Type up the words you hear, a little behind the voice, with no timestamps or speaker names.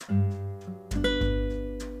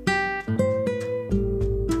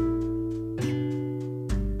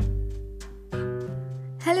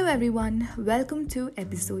everyone, welcome to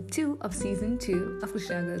episode 2 of season 2 of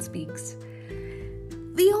Krishna Girl Speaks.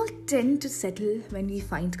 We all tend to settle when we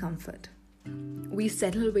find comfort. We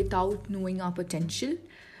settle without knowing our potential,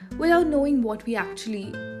 without knowing what we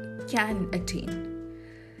actually can attain.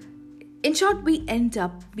 In short, we end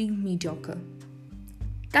up being mediocre.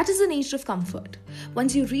 That is the nature of comfort.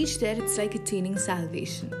 Once you reach there, it's like attaining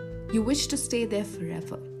salvation. You wish to stay there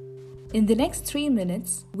forever. In the next 3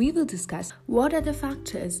 minutes, we will discuss what are the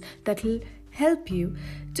factors that will help you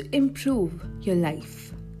to improve your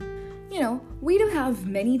life. We do have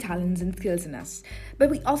many talents and skills in us, but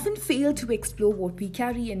we often fail to explore what we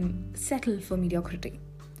carry and settle for mediocrity.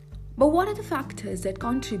 But what are the factors that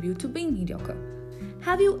contribute to being mediocre?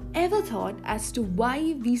 Have you ever thought as to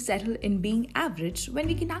why we settle in being average when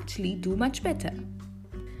we can actually do much better?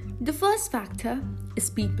 The first factor is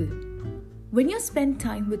people. When you spend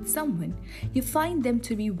time with someone, you find them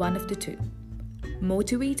to be one of the two,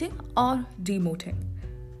 motivating or demoting.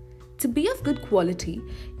 To be of good quality,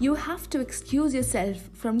 you have to excuse yourself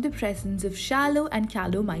from the presence of shallow and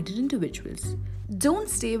callow-minded individuals. Don't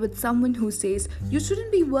stay with someone who says, "You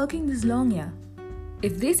shouldn't be working this long, yeah."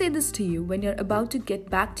 If they say this to you when you're about to get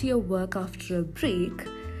back to your work after a break,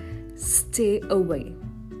 stay away.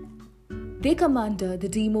 They come under the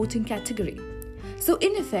demoting category. So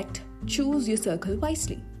in effect, choose your circle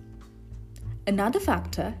wisely. Another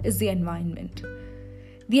factor is the environment.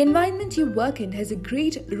 The environment you work in has a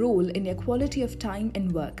great role in your quality of time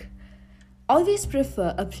and work. Always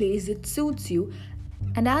prefer a place that suits you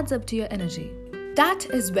and adds up to your energy. That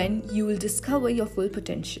is when you will discover your full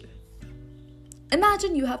potential.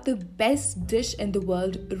 Imagine you have the best dish in the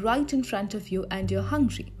world right in front of you and you're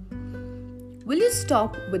hungry. Will you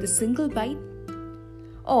stop with a single bite?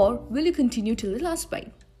 Or will you continue till the last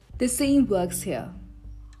bite? The same works here.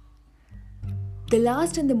 The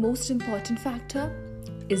last and the most important factor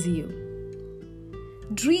is you.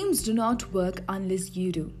 Dreams do not work unless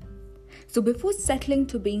you do. So before settling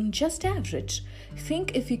to being just average,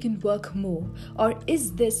 think if you can work more, or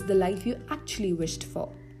is this the life you actually wished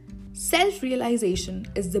for? Self-realization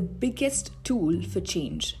is the biggest tool for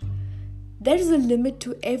change. There is a limit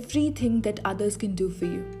to everything that others can do for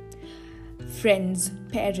you. Friends,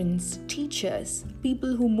 parents, teachers,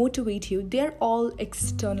 people who motivate you, they're all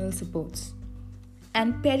external supports.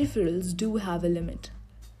 And peripherals do have a limit.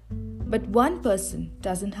 But one person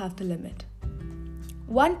doesn't have the limit.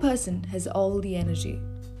 One person has all the energy.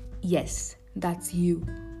 Yes, that's you.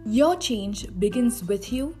 Your change begins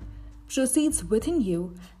with you, proceeds within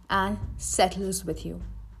you, and settles with you.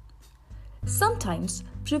 Sometimes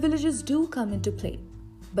privileges do come into play.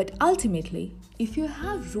 But ultimately, if you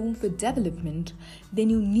have room for development, then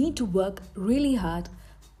you need to work really hard,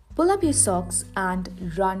 pull up your socks, and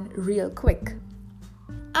run real quick.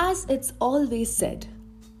 As it's always said,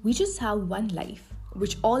 we just have one life,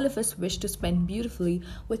 which all of us wish to spend beautifully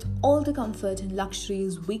with all the comfort and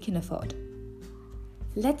luxuries we can afford.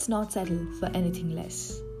 Let's not settle for anything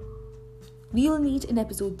less. We will meet in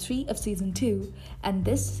episode 3 of season 2, and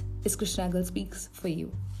this is Krishna Girl Speaks for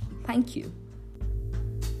you. Thank you.